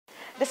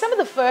December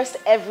the 1st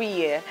every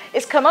year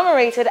is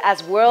commemorated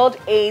as World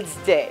AIDS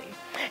Day,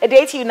 a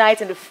day to unite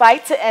in the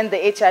fight to end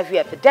the HIV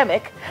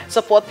epidemic,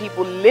 support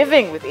people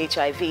living with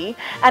HIV,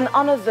 and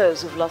honor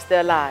those who've lost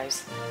their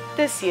lives.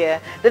 This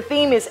year, the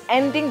theme is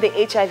Ending the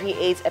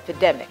HIV/AIDS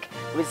Epidemic,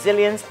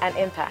 Resilience and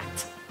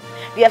Impact.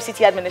 The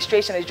FCT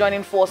administration is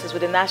joining forces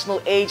with the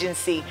National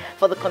Agency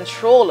for the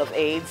Control of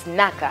AIDS,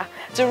 NACA,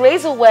 to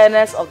raise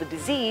awareness of the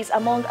disease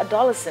among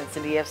adolescents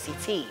in the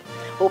FCT,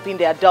 hoping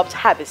they adopt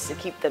habits to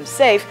keep them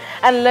safe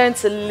and learn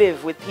to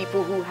live with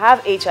people who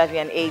have HIV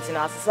and AIDS in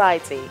our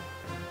society.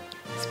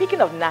 Speaking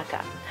of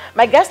NACA,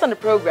 my guest on the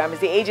program is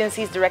the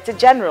agency's Director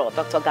General,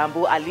 Dr.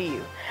 Gambo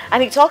Aliyu,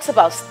 and he talks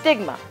about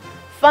stigma,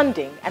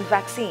 funding, and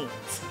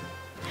vaccines.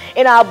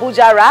 In our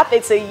Abuja wrap,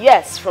 it's a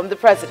yes from the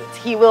President.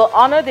 He will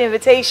honor the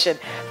invitation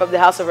from the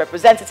House of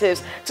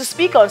Representatives to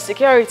speak on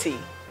security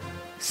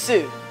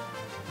soon.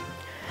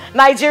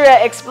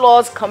 Nigeria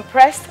explores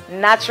compressed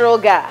natural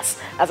gas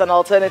as an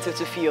alternative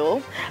to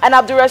fuel, and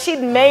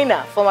Abdulrasheed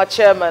Maina, former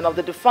chairman of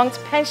the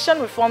defunct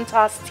Pension Reform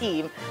Task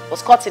Team,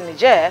 was caught in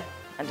Niger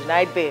and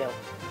denied bail.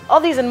 All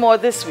these and more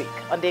this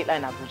week on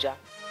Dateline Abuja.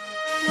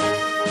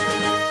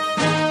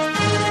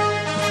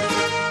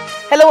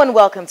 Hello and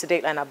welcome to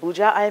Dateline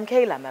Abuja. I am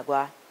Kayla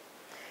Magwa.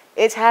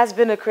 It has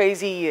been a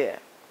crazy year.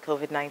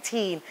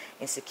 COVID-19,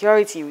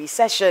 insecurity,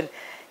 recession.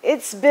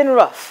 It's been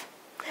rough.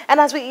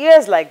 And as with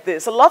years like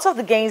this, a lot of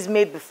the gains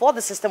made before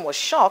the system was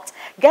shocked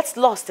gets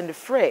lost in the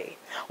fray.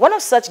 One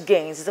of such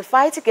gains is the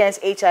fight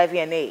against HIV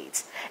and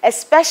AIDS,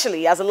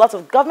 especially as a lot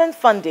of government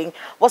funding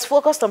was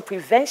focused on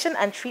prevention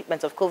and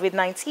treatment of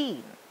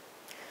COVID-19.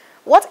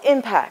 What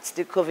impact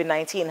did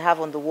COVID-19 have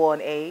on the war on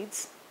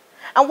AIDS?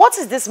 And what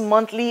is this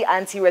monthly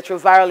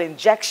antiretroviral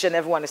injection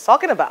everyone is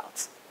talking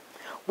about?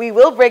 We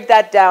will break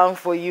that down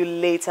for you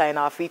later in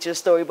our feature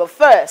story, but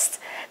first,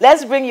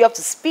 let's bring you up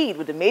to speed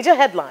with the major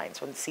headlines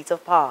from the seat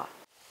of power.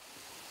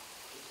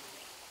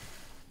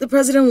 The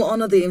President will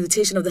honor the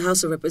invitation of the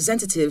House of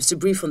Representatives to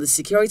brief on the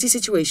security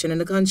situation in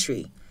the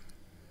country.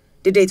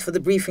 The date for the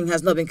briefing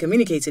has not been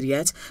communicated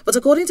yet, but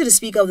according to the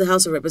Speaker of the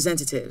House of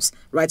Representatives,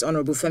 Right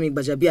Honorable Femi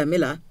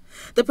Gbajabiamila,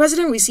 the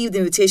President received the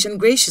invitation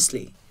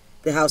graciously.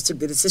 The House took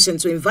the decision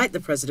to invite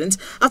the President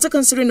after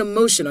considering a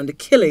motion on the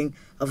killing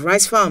of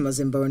rice farmers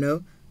in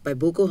Borno by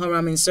Boko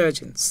Haram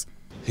insurgents.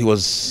 He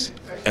was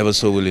ever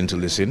so willing to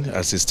listen,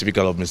 as is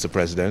typical of Mr.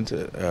 President,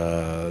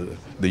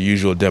 the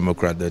usual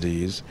Democrat that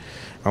he is.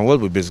 And what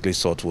we basically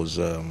sought was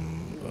to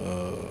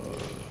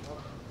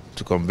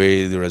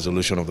convey the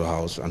resolution of the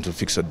House and to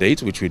fix a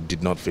date, which we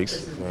did not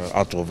fix,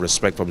 out of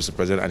respect for Mr.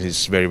 President and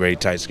his very, very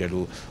tight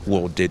schedule.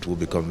 What date will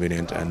be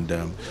convenient, and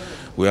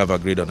we have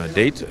agreed on a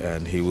date,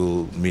 and he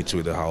will meet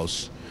with the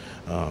House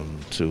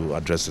to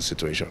address the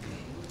situation.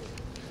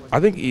 I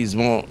think he's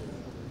more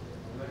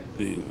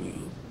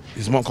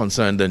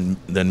concerned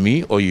than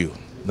me or you.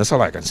 That's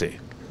all I can say.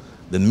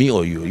 Than me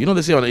or you. You know,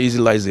 they say on easy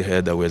lies the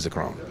head that wears the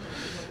crown.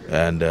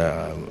 And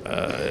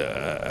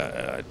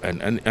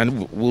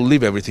we'll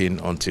leave everything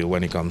until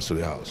when he comes to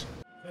the House.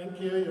 Thank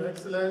you, Your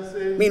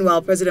Excellency.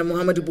 Meanwhile, President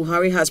Muhammadu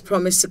Buhari has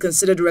promised to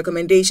consider the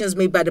recommendations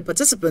made by the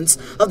participants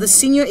of the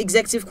Senior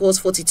Executive Course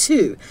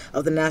 42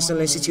 of the National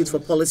Institute for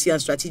Policy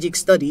and Strategic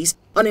Studies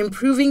on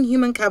improving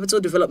human capital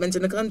development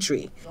in the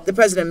country. The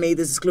President made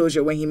this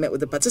disclosure when he met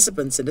with the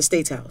participants in the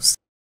State House.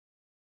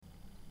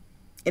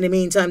 In the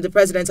meantime, the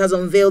President has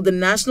unveiled the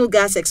National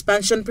Gas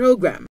Expansion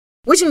Program,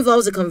 which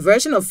involves the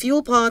conversion of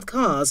fuel-powered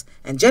cars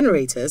and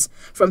generators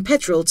from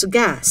petrol to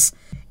gas.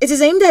 It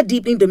is aimed at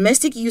deepening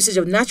domestic usage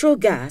of natural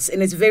gas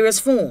in its various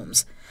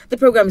forms. The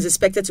program is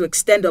expected to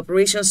extend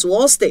operations to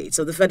all states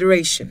of the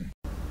Federation.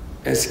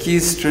 As key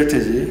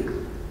strategy,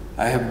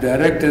 I have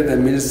directed the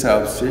Minister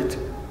of State,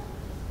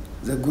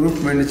 the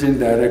Group Managing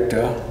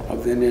Director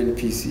of the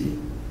NNPC,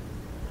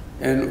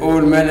 and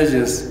all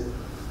managers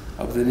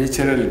of the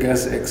Natural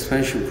Gas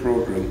Expansion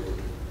Program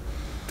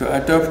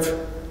to adopt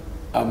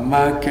a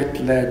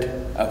market-led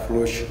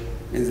approach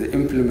in the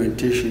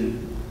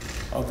implementation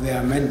of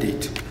their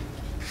mandate.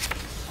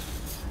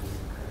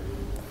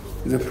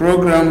 The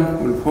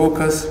program will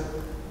focus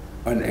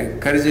on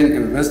encouraging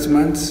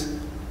investments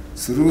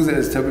through the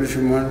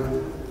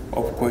establishment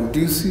of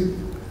conducive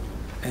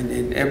and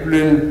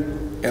enabling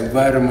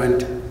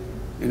environment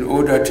in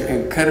order to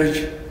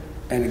encourage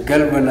and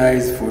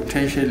galvanize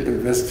potential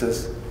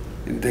investors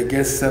in the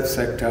gas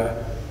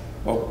subsector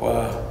of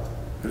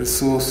a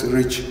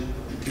resource-rich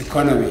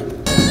economy.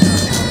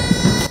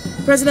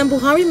 President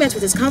Buhari met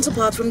with his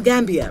counterpart from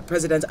Gambia,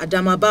 President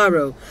Adama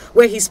Barrow,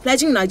 where he's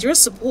pledging Nigeria's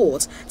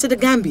support to the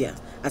Gambia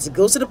as it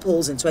goes to the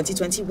polls in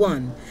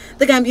 2021.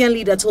 The Gambian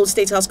leader told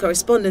State House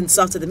correspondents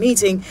after the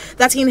meeting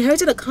that he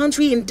inherited a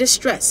country in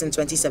distress in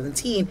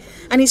 2017,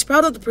 and he's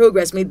proud of the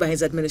progress made by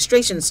his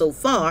administration so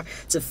far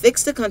to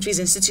fix the country's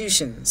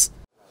institutions.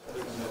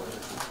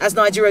 As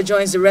Nigeria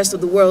joins the rest of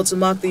the world to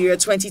mark the year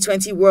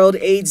 2020 World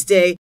AIDS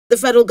Day, the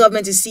federal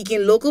government is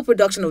seeking local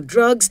production of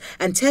drugs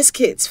and test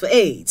kits for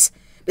AIDS.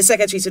 The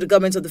Secretary to the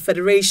Government of the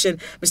Federation,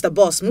 Mr.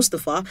 Boss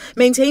Mustafa,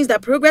 maintains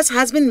that progress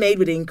has been made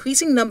with the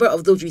increasing number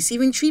of those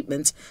receiving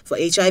treatment for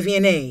HIV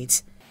and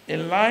AIDS.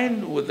 In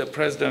line with the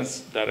President's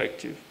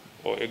directive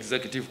or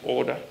executive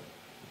order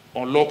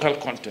on local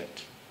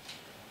content,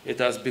 it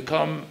has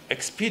become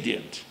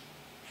expedient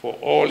for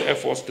all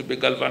efforts to be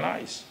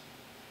galvanized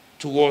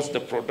towards the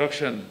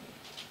production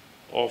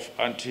of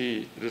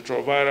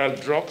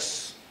antiretroviral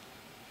drugs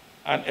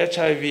and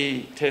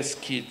HIV test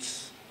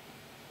kits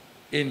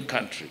in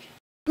country.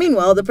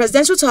 Meanwhile, the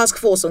Presidential Task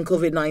Force on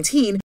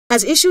COVID-19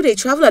 has issued a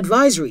travel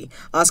advisory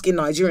asking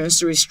Nigerians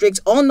to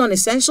restrict all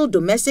non-essential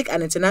domestic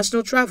and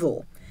international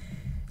travel.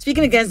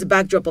 Speaking against the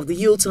backdrop of the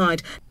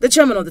Yuletide, the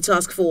chairman of the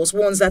task force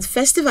warns that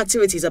festive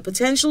activities are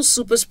potential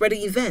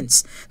super-spreading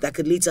events that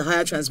could lead to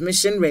higher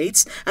transmission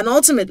rates and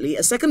ultimately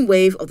a second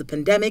wave of the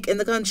pandemic in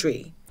the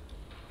country.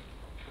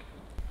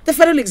 The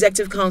Federal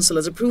Executive Council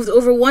has approved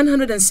over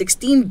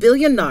 116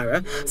 billion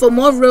naira for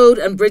more road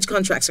and bridge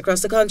contracts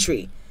across the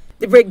country.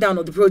 The breakdown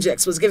of the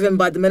projects was given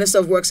by the Minister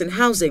of Works and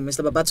Housing,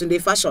 Mr.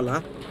 Babatunde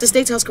Fashola, to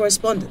State House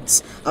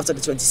correspondents after the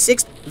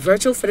 26th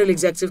Virtual Federal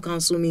Executive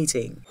Council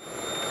meeting.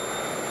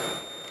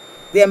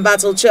 The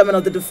embattled chairman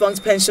of the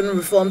defunct Pension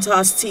Reform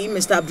Task Team,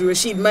 Mr.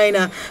 Abdulrasheed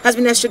Maina, has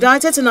been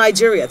extradited to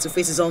Nigeria to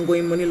face his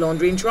ongoing money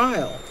laundering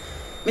trial.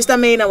 Mr.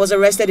 Maina was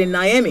arrested in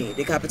Niamey,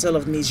 the capital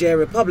of the Niger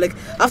Republic,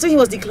 after he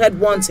was declared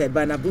wanted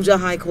by an Abuja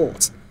High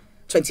Court.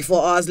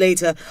 24 hours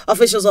later,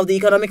 officials of the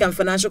Economic and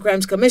Financial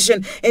Crimes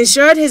Commission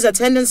ensured his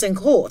attendance in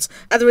court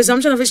at the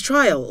resumption of his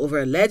trial over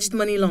alleged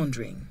money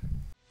laundering.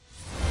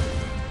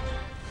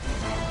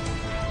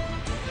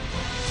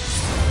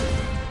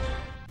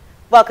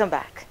 Welcome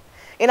back.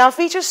 In our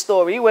feature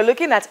story, we're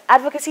looking at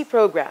advocacy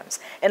programs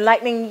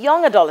enlightening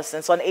young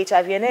adolescents on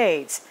HIV and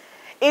AIDS.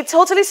 It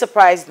totally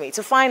surprised me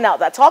to find out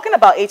that talking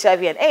about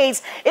HIV and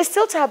AIDS is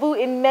still taboo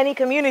in many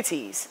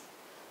communities.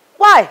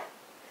 Why?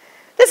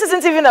 This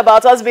isn't even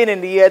about us being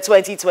in the year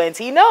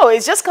 2020. No,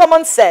 it's just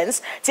common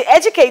sense to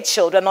educate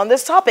children on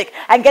this topic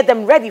and get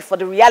them ready for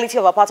the reality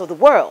of our part of the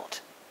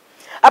world.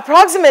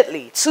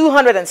 Approximately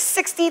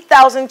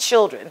 260,000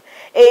 children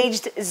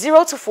aged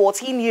 0 to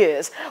 14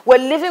 years were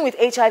living with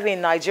HIV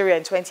in Nigeria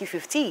in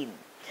 2015,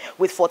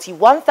 with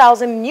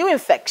 41,000 new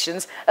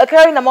infections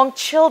occurring among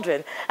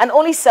children, and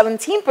only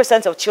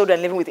 17% of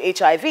children living with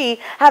HIV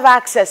have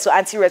access to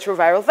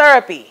antiretroviral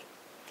therapy.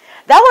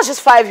 That was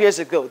just 5 years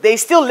ago. They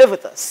still live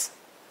with us.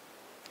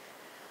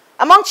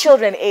 Among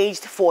children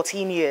aged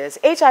 14 years,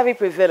 HIV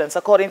prevalence,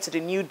 according to the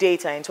new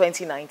data in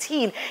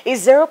 2019,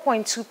 is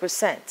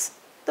 0.2%.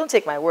 Don't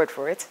take my word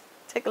for it.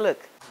 Take a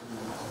look.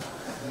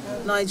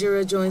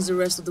 Nigeria joins the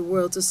rest of the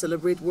world to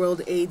celebrate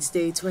World AIDS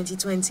Day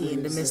 2020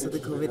 in the midst of the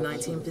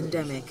COVID-19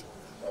 pandemic.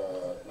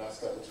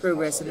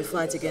 Progress in the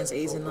fight against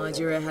AIDS in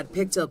Nigeria had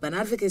picked up and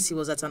advocacy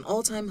was at an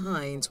all-time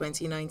high in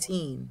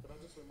 2019.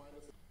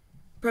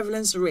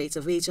 Prevalence rate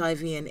of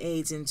HIV and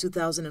AIDS in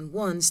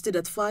 2001 stood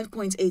at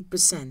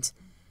 5.8%.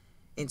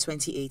 In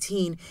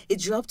 2018, it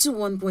dropped to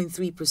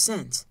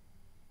 1.3%.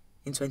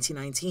 In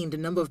 2019, the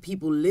number of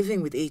people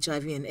living with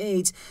HIV and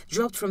AIDS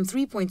dropped from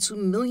 3.2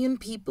 million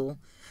people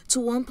to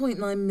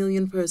 1.9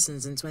 million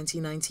persons in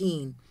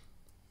 2019.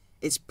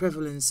 Its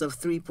prevalence of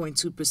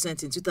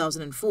 3.2% in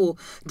 2004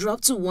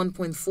 dropped to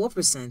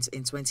 1.4%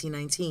 in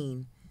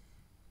 2019.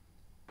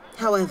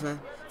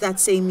 However, that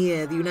same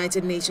year, the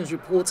United Nations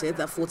reported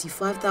that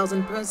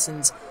 45,000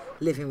 persons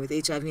living with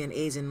HIV and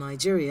AIDS in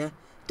Nigeria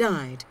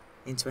died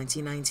in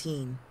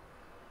 2019.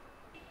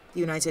 The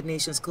United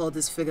Nations called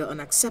this figure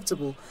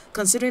unacceptable,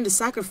 considering the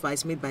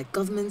sacrifice made by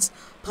governments,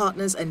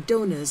 partners, and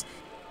donors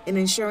in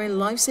ensuring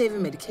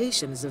life-saving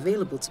medication is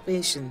available to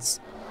patients.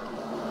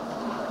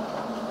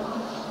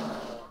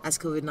 As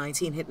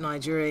COVID-19 hit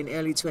Nigeria in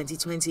early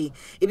 2020,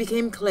 it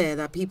became clear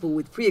that people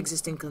with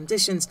pre-existing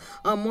conditions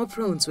are more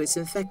prone to its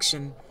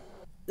infection.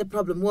 The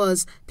problem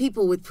was,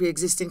 people with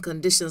pre-existing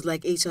conditions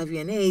like HIV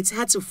and AIDS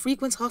had to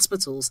frequent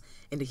hospitals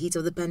in the heat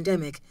of the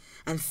pandemic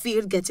and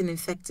feared getting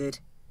infected.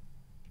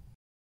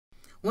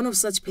 One of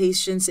such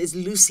patients is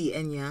Lucy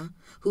Enya,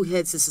 who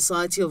heads the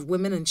Society of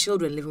Women and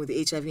Children Living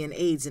with HIV and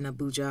AIDS in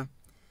Abuja.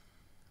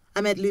 I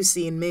met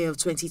Lucy in May of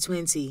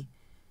 2020.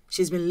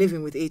 She's been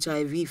living with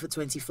HIV for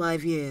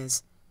 25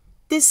 years.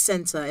 This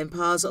center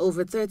empowers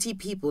over 30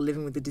 people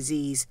living with the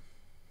disease.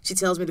 She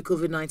tells me the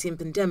COVID-19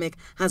 pandemic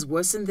has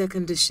worsened their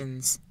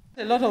conditions.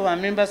 A lot of our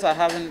members are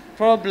having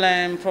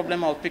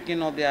problem of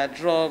picking up their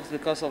drugs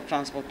because of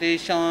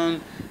transportation.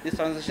 The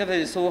transportation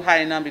is so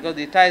high now because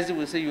the taxi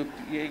will say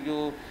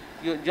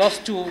you're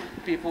just 2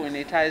 people in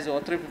a taxi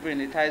or 3 people in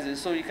a taxi.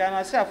 So you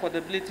can say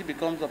affordability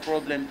becomes a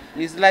problem.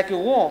 It's like a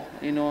war,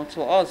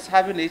 to us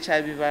having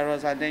HIV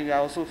virus and then you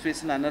are also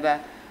facing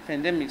another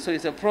pandemic. So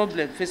it's a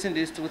problem facing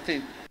these 2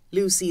 things.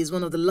 Lucy is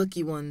one of the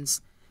lucky ones.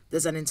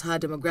 There's an entire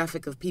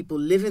demographic of people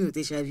living with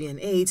HIV and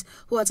AIDS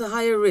who are at a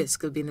higher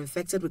risk of being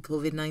infected with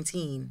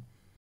COVID-19.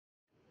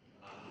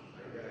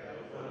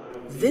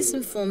 This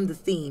informed the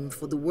theme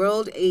for the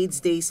World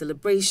AIDS Day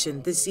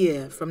celebration this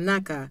year from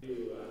NACA,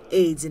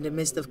 AIDS in the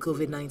midst of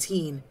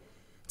COVID-19,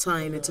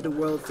 tying into the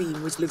world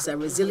theme which looks at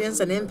resilience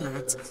and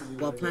impact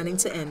while planning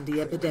to end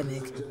the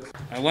epidemic.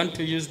 I want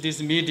to use this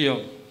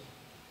medium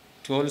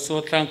to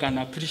also thank and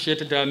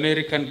appreciate the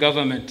American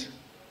government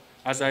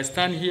As I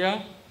stand here,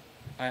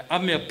 I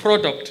am a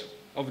product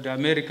of the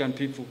American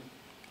people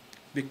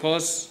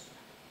because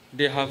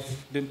they have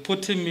been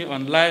putting me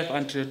on live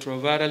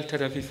antiretroviral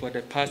therapy for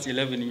the past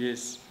 11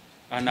 years,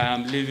 and I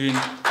am living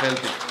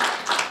healthy.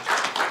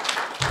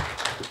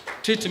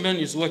 Treatment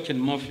is working,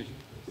 Murphy,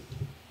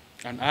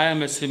 and I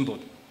am a symbol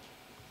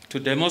to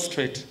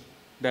demonstrate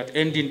that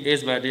ending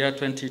AIDS by the year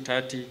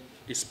 2030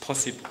 is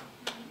possible.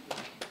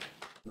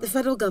 The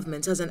federal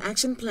government has an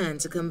action plan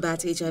to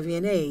combat HIV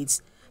and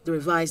AIDS, the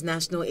revised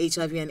National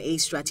HIV and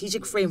AIDS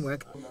Strategic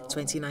Framework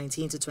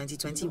 2019 to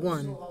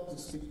 2021.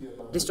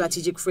 The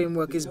strategic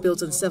framework is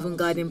built on 7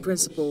 guiding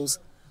principles: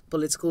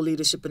 political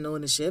leadership and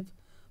ownership,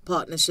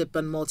 partnership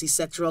and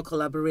multi-sectoral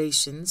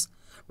collaborations,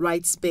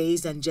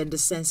 rights-based and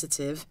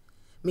gender-sensitive,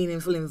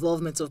 meaningful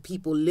involvement of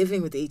people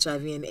living with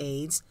HIV and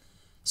AIDS,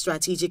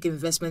 strategic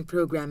investment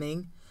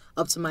programming,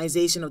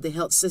 optimization of the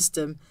health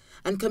system,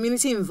 and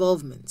community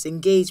involvement,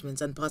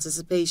 engagement, and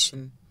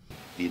participation.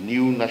 The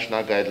new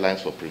National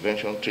Guidelines for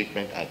Prevention,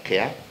 Treatment, and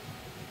Care,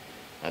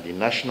 and the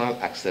National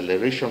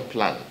Acceleration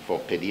Plan for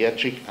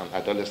Pediatric and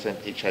Adolescent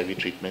HIV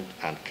Treatment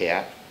and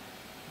Care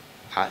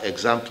are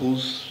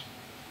examples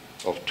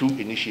of 2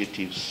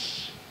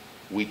 initiatives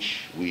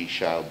which we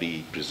shall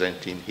be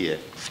presenting here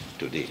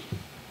today.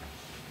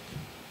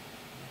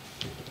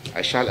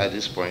 I shall at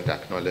this point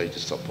acknowledge the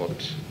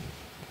support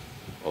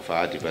of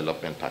our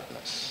development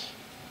partners,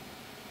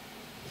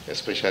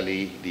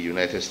 especially the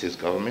United States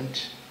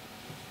government,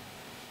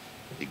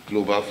 the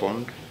Global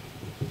Fund,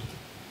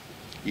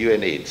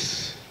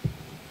 UNAIDS.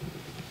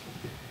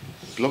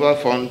 Global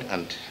Fund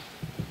and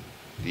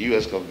the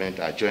US government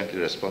are jointly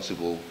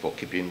responsible for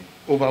keeping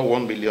over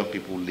 1 million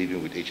people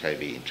living with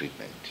HIV in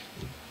treatment.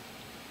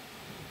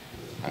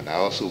 And I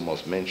also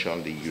must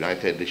mention the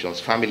United Nations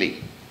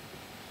family,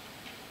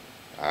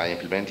 our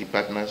implementing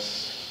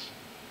partners,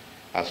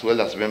 as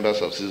well as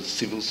members of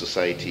civil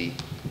society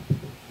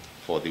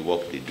for the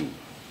work they do.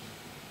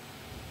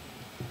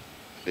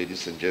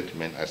 Ladies and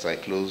gentlemen, as I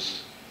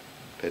close,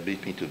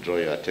 permit me to draw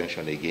your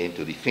attention again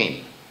to the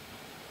theme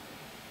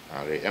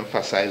and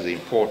re-emphasize the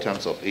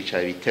importance of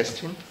HIV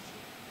testing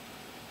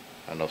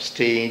and of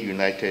staying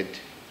united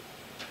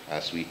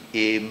as we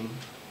aim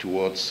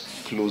towards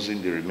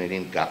closing the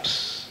remaining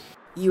gaps.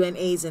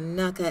 UNAIDS and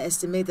NACA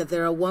estimate that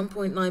there are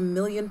 1.9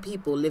 million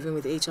people living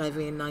with HIV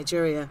in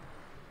Nigeria.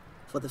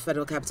 For the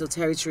Federal Capital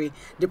Territory,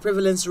 the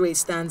prevalence rate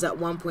stands at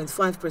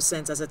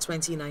 1.5% as of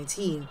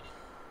 2019,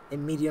 a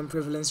medium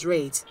prevalence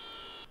rate.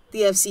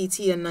 The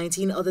FCT and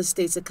 19 other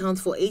states account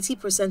for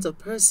 80% of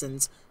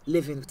persons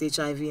living with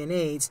HIV and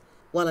AIDS,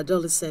 while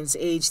adolescents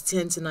aged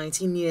 10 to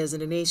 19 years in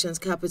the nation's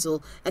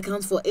capital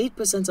account for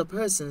 8% of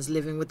persons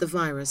living with the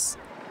virus.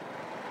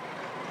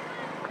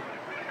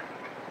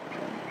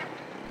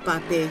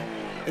 Pape,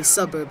 a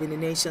suburb in the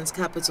nation's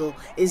capital,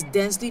 is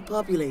densely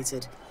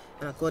populated,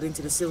 and according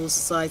to the Civil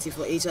Society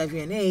for HIV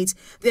and AIDS,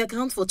 they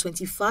account for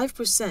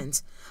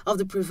 25% of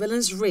the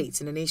prevalence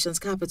rate in the nation's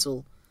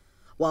capital,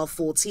 while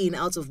 14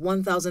 out of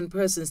 1,000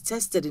 persons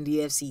tested in the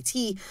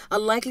FCT are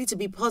likely to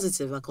be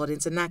positive, according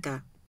to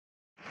NACA.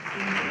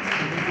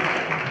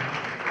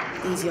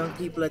 These young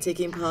people are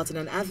taking part in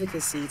an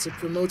advocacy to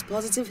promote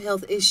positive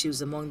health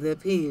issues among their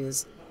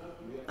peers.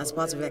 As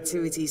part of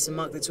activities to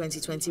mark the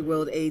 2020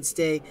 World AIDS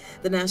Day,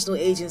 the National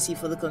Agency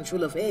for the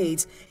Control of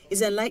AIDS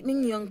is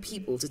enlightening young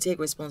people to take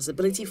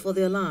responsibility for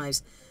their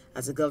lives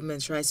as the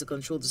government tries to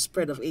control the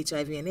spread of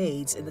HIV and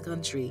AIDS in the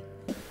country.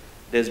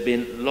 There's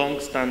been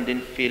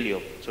long-standing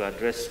failure to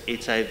address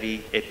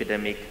HIV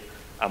epidemic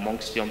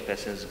amongst young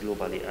persons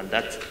globally, and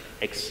that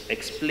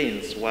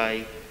explains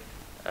why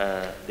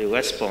the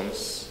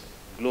response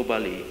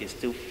globally is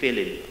still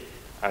failing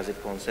as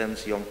it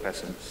concerns young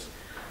persons.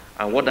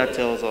 And what that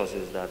tells us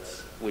is that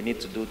we need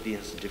to do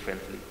things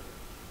differently.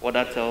 What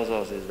that tells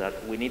us is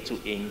that we need to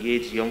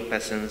engage young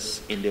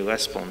persons in the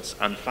response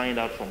and find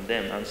out from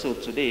them. And so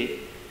today,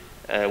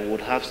 we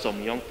would have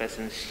some young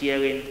persons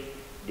sharing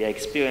their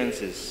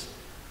experiences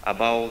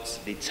about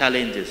the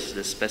challenges,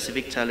 the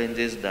specific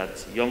challenges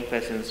that young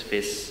persons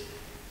face,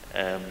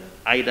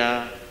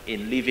 either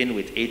in living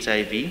with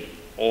HIV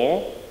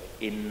or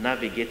in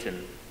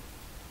navigating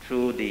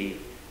through the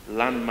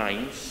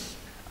landmines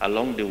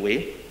along the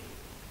way,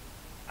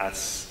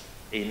 as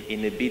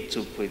in a bid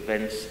to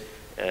prevent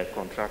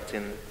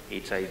contracting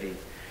HIV.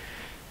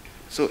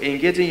 So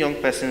engaging young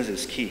persons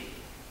is key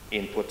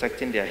in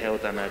protecting their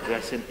health and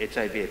addressing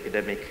HIV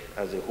epidemic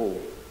as a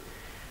whole.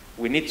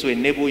 We need to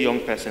enable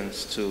young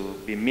persons to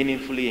be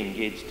meaningfully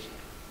engaged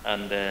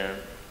and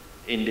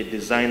in the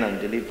design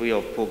and delivery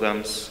of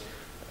programs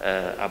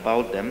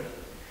about them.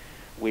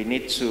 We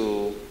need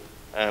to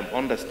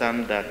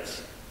understand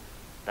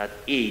that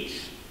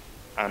age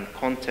and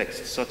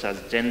context such as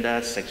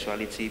gender,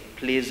 sexuality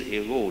plays a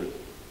role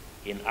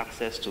in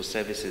access to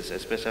services,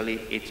 especially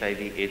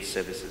HIV/AIDS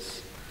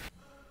services.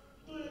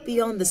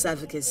 Beyond this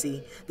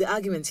advocacy, the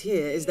argument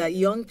here is that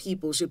young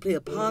people should play a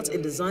part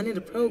in designing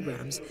the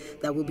programs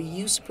that will be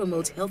used to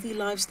promote healthy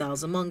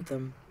lifestyles among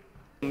them.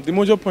 The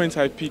major points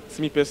I picked,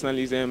 me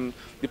personally, is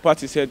the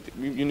party said that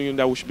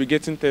we should be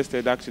getting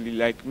tested actually,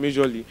 like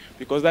majorly,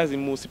 because that's the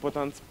most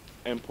important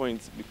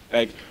point.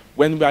 Like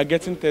when we are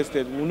getting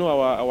tested, we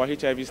know our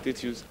HIV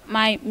status.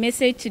 My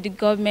message to the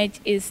government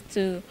is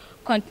to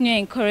continue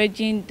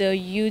encouraging the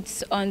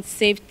youths on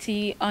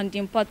safety, on the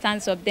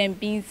importance of them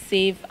being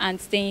safe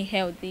and staying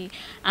healthy.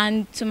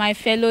 And to my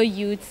fellow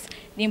youths,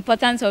 the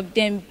importance of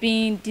them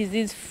being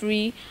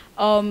disease-free,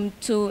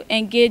 to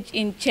engage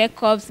in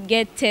checkups,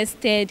 get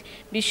tested,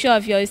 be sure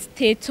of your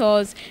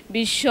status,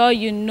 be sure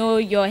you know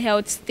your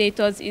health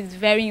status is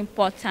very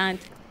important.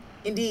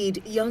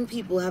 Indeed, young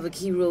people have a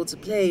key role to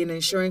play in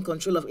ensuring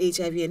control of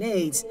HIV and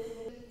AIDS.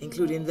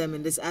 Including them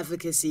in this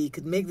advocacy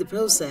could make the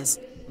process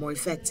more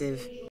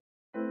effective.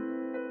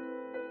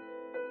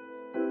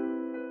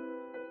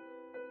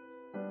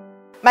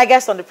 My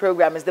guest on the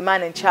program is the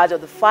man in charge of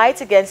the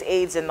fight against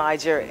AIDS in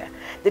Nigeria,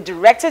 the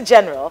Director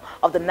General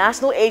of the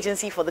National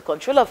Agency for the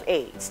Control of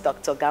AIDS,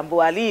 Dr.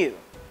 Gambo Aliyu.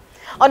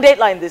 On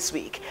Dateline this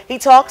week, he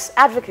talks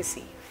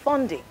advocacy,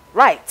 funding,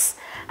 rights,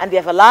 and the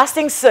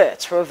everlasting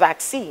search for a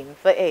vaccine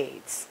for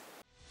AIDS.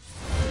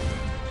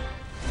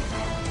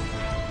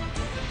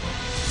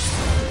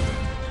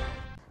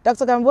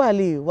 Dr. Gambo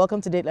Aliyu, welcome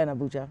to Dateline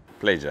Abuja.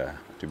 Pleasure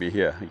to be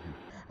here.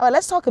 All right,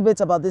 let's talk a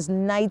bit about this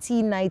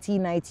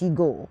 90-90-90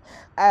 goal.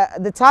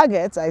 The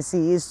target, I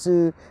see, is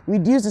to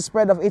reduce the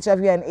spread of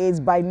HIV and AIDS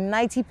by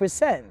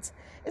 90%.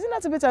 Isn't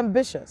that a bit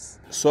ambitious?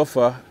 So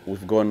far,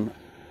 we've gone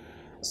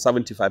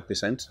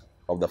 75%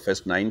 of the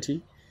first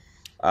 90.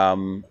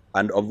 And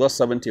of those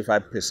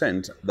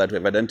 75% that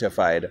we've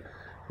identified,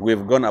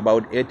 we've gone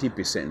about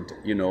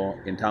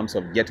 80%, in terms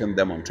of getting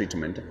them on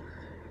treatment.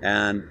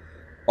 And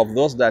of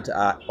those that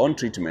are on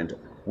treatment,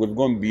 we've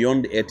gone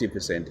beyond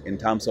 80% in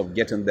terms of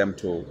getting them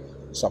to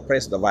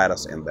suppress the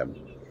virus in them.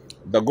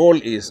 The goal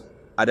is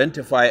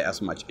identify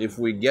as much. If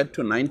we get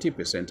to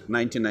 90%,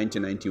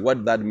 90,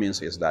 what that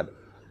means is that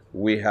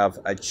we have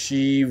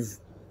achieved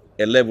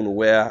a level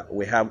where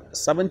we have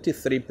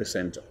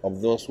 73%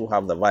 of those who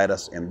have the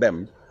virus in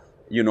them,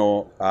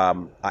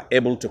 are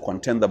able to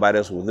contain the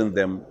virus within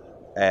them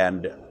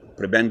and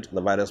prevent the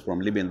virus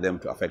from leaving them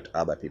to affect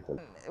other people.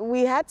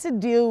 We had to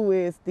deal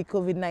with the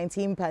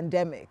COVID-19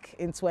 pandemic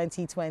in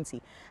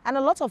 2020 and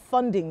a lot of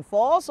funding for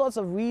all sorts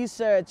of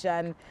research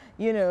and,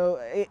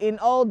 in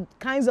all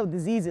kinds of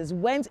diseases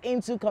went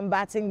into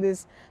combating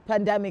this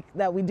pandemic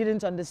that we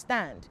didn't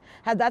understand.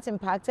 Has that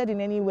impacted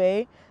in any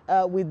way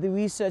with the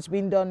research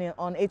being done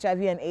on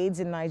HIV and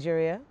AIDS in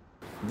Nigeria?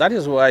 That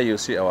is why you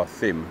see our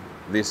theme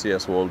this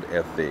year's World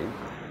Health Day,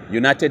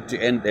 United to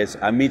End AIDS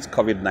amidst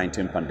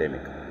COVID-19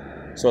 pandemic.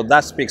 So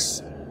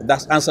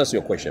that answers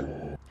your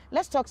question.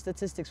 Let's talk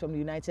statistics from the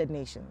United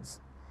Nations.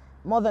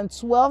 More than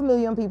 12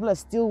 million people are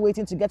still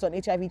waiting to get on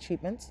HIV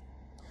treatment.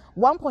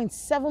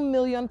 1.7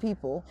 million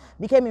people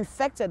became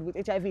infected with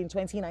HIV in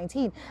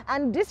 2019.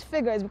 And this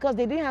figure is because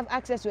they didn't have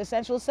access to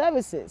essential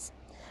services.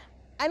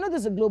 I know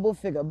there's a global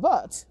figure,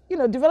 but,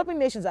 developing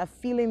nations are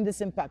feeling this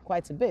impact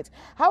quite a bit.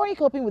 How are you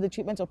coping with the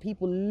treatment of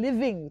people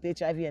living with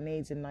HIV and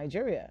AIDS in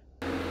Nigeria?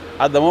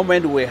 At the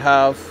moment, we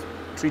have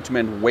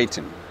treatment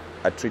waiting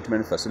at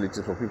treatment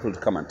facilities for people to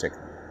come and take.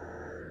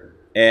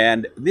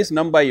 And this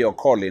number you're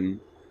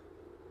calling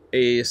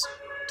is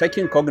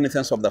taking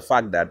cognizance of the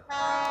fact that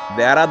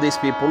there are these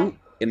people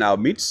in our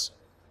midst.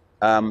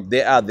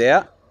 They are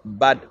there,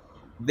 but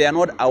they are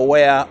not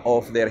aware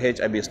of their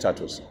HIV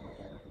status.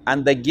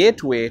 And the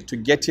gateway to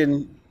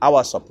getting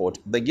our support,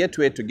 the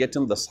gateway to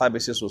getting the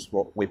services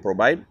we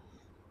provide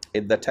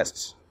is the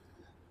tests.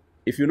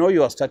 If you know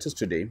your status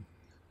today,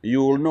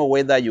 you will know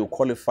whether you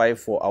qualify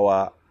for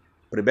our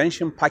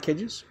prevention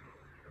packages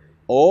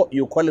or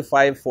you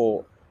qualify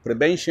for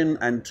prevention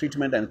and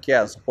treatment and care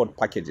and support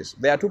packages.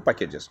 There are two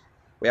packages.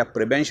 We have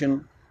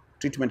prevention,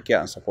 treatment, care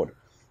and support.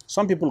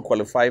 Some people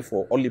qualify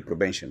for only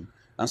prevention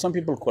and some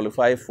people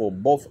qualify for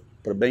both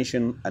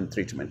prevention and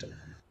treatment.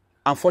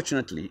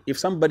 Unfortunately, if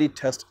somebody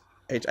tests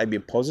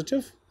HIV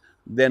positive,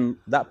 then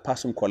that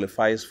person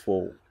qualifies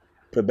for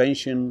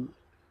prevention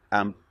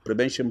and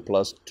prevention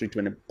plus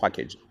treatment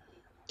package,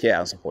 care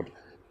and support.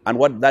 And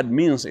what that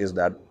means is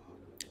that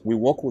we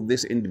work with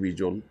this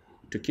individual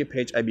to keep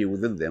HIV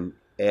within them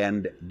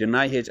and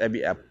deny HIV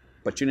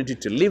opportunity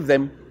to leave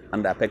them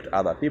and affect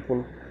other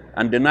people,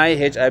 and deny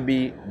HIV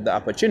the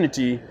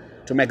opportunity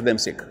to make them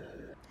sick.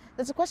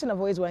 There's a question I've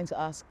always wanted to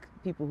ask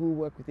people who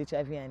work with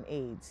HIV and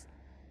AIDS.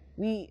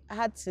 We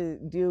had to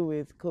deal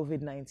with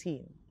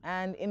COVID-19,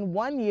 and in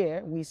 1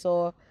 year we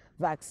saw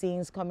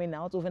vaccines coming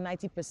out, over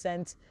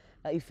 90%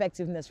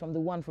 effectiveness from the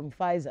one from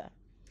Pfizer.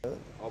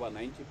 Over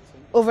 90%?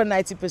 Over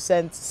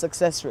 90%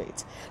 success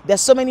rate.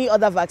 There's so many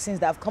other vaccines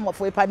that have come up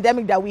for a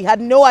pandemic that we had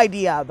no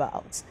idea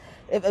about.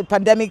 A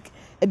pandemic,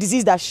 a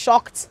disease that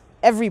shocked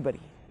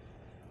everybody.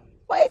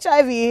 But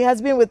HIV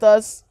has been with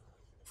us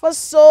for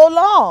so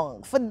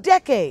long, for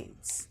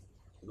decades.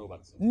 No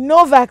vaccine.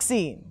 No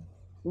vaccine.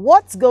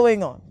 What's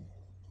going on?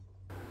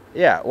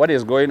 Yeah, what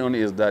is going on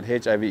is that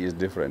HIV is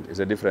different. It's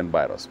a different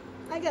virus.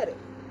 I get it.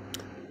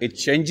 It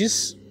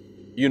changes,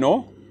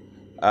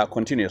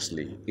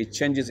 continuously, it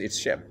changes its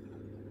shape.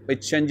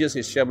 It changes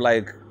its shape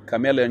like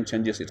chameleon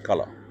changes its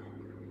color.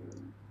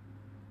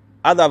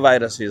 Other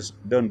viruses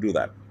don't do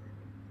that.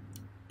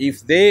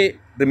 If they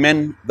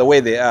remain the way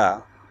they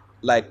are,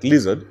 like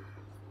lizard,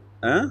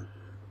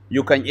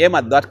 you can aim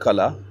at that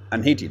color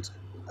and hit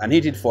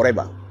it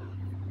forever.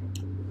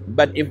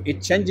 But if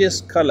it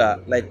changes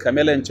color, like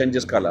chameleon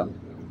changes color,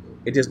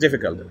 it is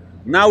difficult.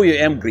 Now you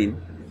aim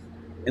green,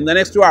 in the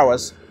next 2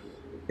 hours,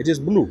 it is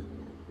blue,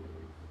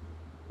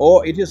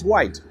 or it is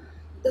white.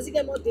 Does it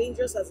get more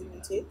dangerous as it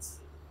mutates?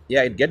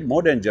 Yeah, it gets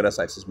more dangerous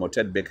as it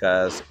mutates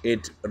because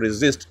it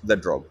resists the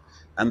drug.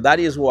 And that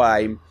is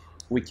why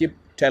we keep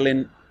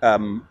telling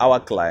our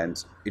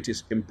clients it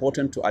is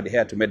important to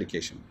adhere to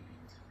medication.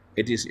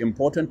 It is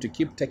important to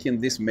keep taking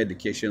this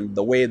medication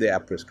the way they are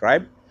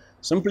prescribed,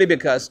 simply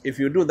because if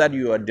you do that,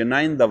 you are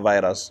denying the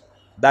virus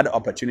that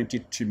opportunity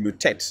to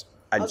mutate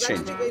and change.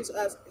 I was actually going to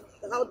ask,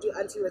 how do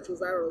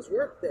antiretrovirals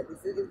work then?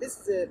 If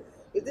this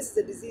is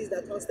a disease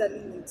that constantly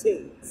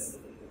mutates,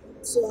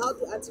 so how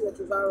do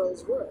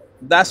antiretrovirals work?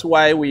 That's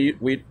why we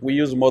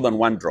use more than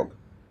one drug.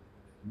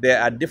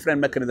 There are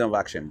different mechanisms of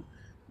action.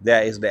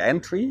 There is the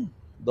entry,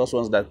 those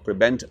ones that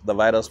prevent the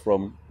virus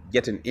from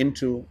getting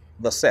into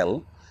the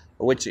cell,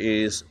 which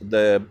is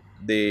the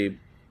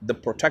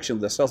protection,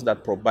 the cells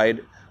that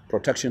provide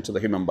protection to the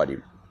human body.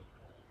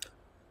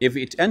 If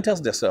it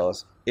enters the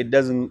cells, it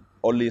doesn't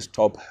only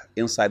stop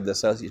inside the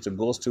cells, it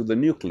goes to the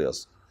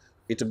nucleus.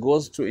 It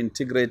goes to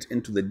integrate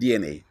into the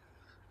DNA.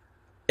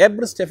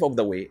 Every step of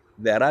the way,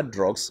 there are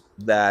drugs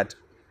that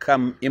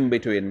come in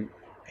between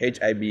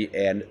HIV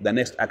and the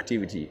next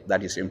activity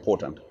that is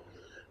important.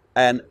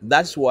 And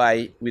that's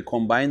why we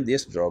combine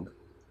this drug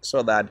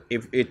so that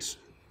if it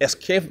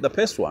escapes the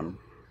first one,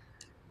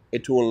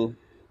 it will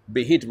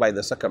be hit by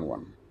the second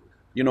one.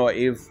 You know,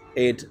 if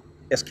it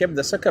escapes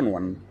the second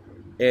one,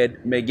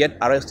 it may get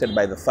arrested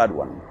by the third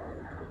one.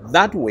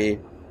 That way,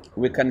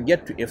 we can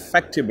get to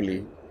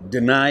effectively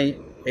deny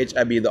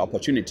HIV the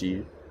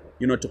opportunity,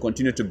 you know, to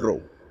continue to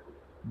grow.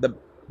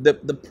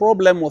 The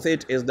problem with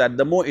it is that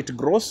the more it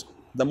grows,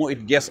 the more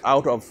it gets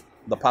out of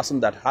the person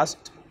that has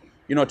it,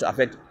 you know, to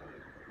affect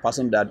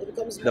person that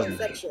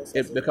doesn't.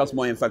 It becomes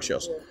more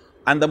infectious. Yeah.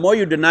 And the more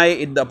you deny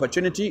it the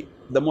opportunity,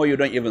 the more you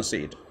don't even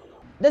see it.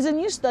 There's a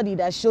new study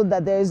that showed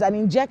that there is an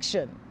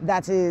injection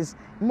that is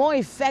more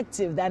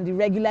effective than the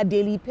regular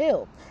daily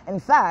pill. In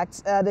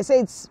fact, they say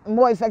it's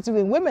more effective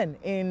in women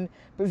in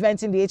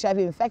preventing the HIV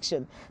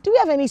infection. Do we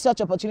have any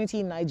such opportunity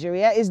in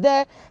Nigeria? Is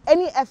there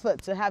any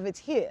effort to have it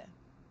here?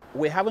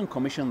 We haven't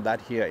commissioned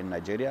that here in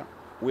Nigeria.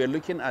 We're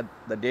looking at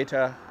the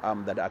data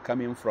that are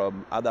coming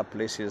from other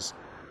places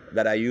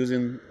that are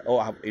using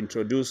or have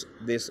introduced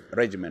this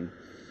regimen.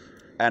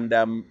 And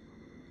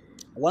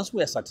once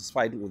we are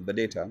satisfied with the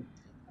data,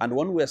 and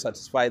when we are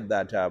satisfied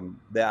that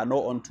there are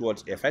no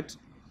untoward effects,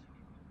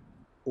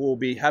 we'll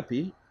be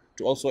happy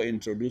to also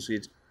introduce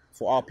it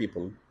for our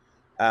people,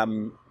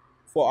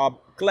 for our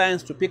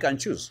clients to pick and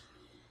choose.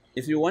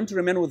 If you want to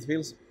remain with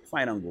pills,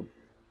 fine and good.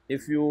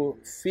 If you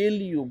feel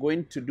you're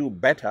going to do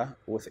better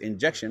with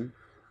injection,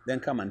 then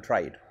come and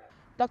try it.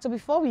 Doctor,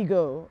 before we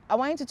go, I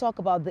want you to talk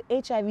about the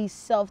HIV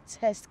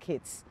self-test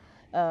kits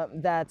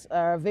that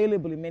are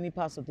available in many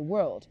parts of the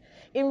world.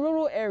 In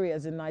rural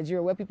areas in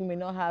Nigeria where people may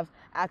not have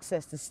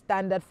access to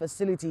standard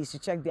facilities to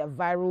check their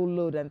viral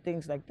load and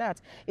things like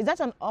that, is that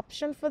an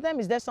option for them?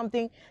 Is there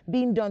something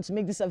being done to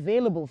make this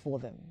available for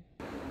them?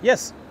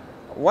 Yes.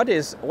 What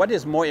is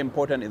more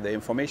important is the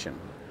information.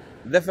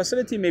 The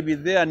facility may be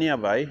there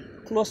nearby,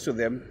 close to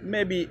them,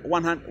 maybe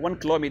 1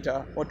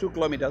 kilometer or 2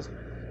 kilometers,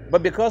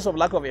 but because of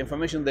lack of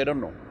information, they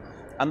don't know.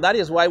 And that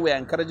is why we are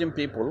encouraging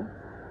people,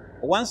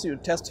 once you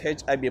test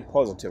HIV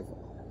positive,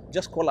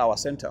 just call our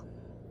center,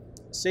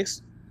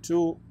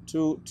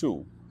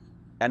 6222,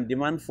 and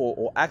demand for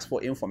or ask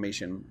for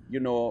information,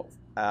 you know,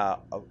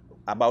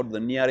 about the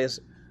nearest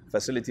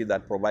facility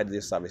that provides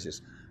these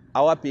services.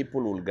 Our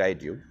people will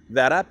guide you.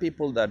 There are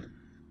people that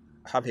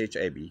have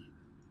HIV,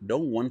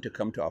 don't want to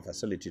come to our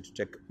facility to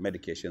take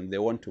medication. They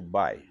want to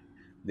buy.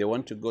 They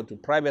want to go to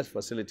private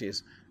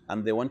facilities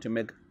and they want to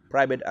make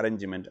private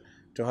arrangement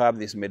to have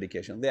this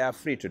medication. They are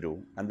free to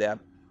do, and they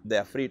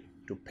are free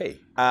to pay.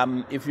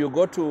 If you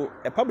go to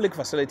a public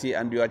facility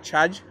and you are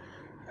charged,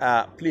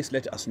 please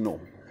let us know.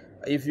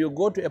 If you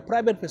go to a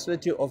private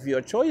facility of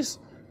your choice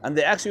and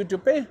they ask you to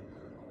pay,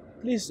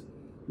 please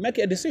make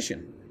a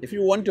decision. If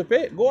you want to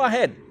pay, go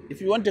ahead. If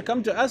you want to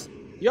come to us,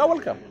 you're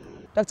welcome.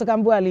 Dr.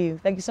 Gambo Ali,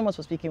 thank you so much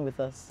for speaking with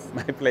us.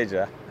 My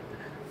pleasure.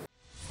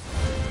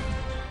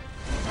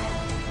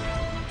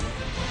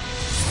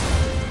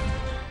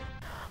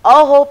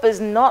 All hope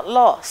is not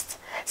lost.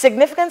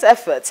 Significant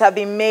efforts have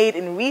been made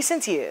in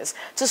recent years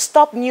to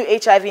stop new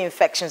HIV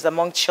infections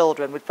among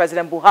children, with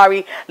President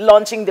Buhari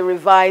launching the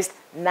revised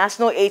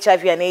National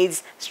HIV and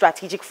AIDS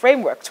Strategic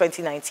Framework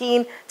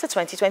 2019 to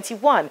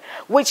 2021,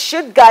 which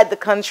should guide the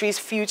country's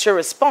future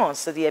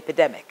response to the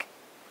epidemic.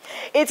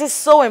 It is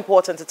so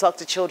important to talk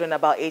to children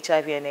about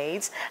HIV and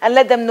AIDS and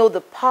let them know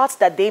the part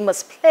that they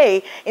must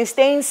play in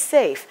staying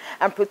safe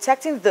and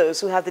protecting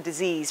those who have the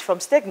disease from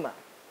stigma.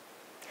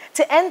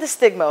 To end the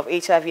stigma of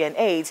HIV and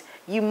AIDS,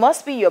 you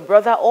must be your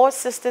brother or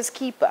sister's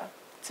keeper,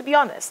 to be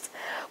honest.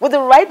 With the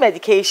right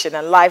medication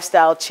and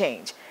lifestyle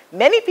change,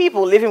 many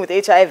people living with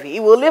HIV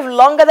will live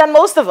longer than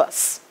most of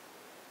us.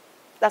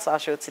 That's our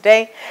show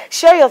today.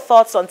 Share your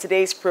thoughts on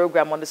today's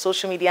program on the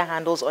social media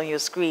handles on your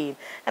screen.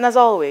 And as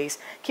always,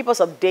 keep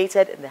us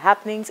updated in the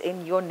happenings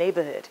in your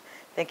neighborhood.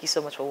 Thank you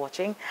so much for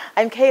watching.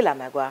 I'm Kayla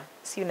Magwa.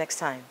 See you next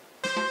time.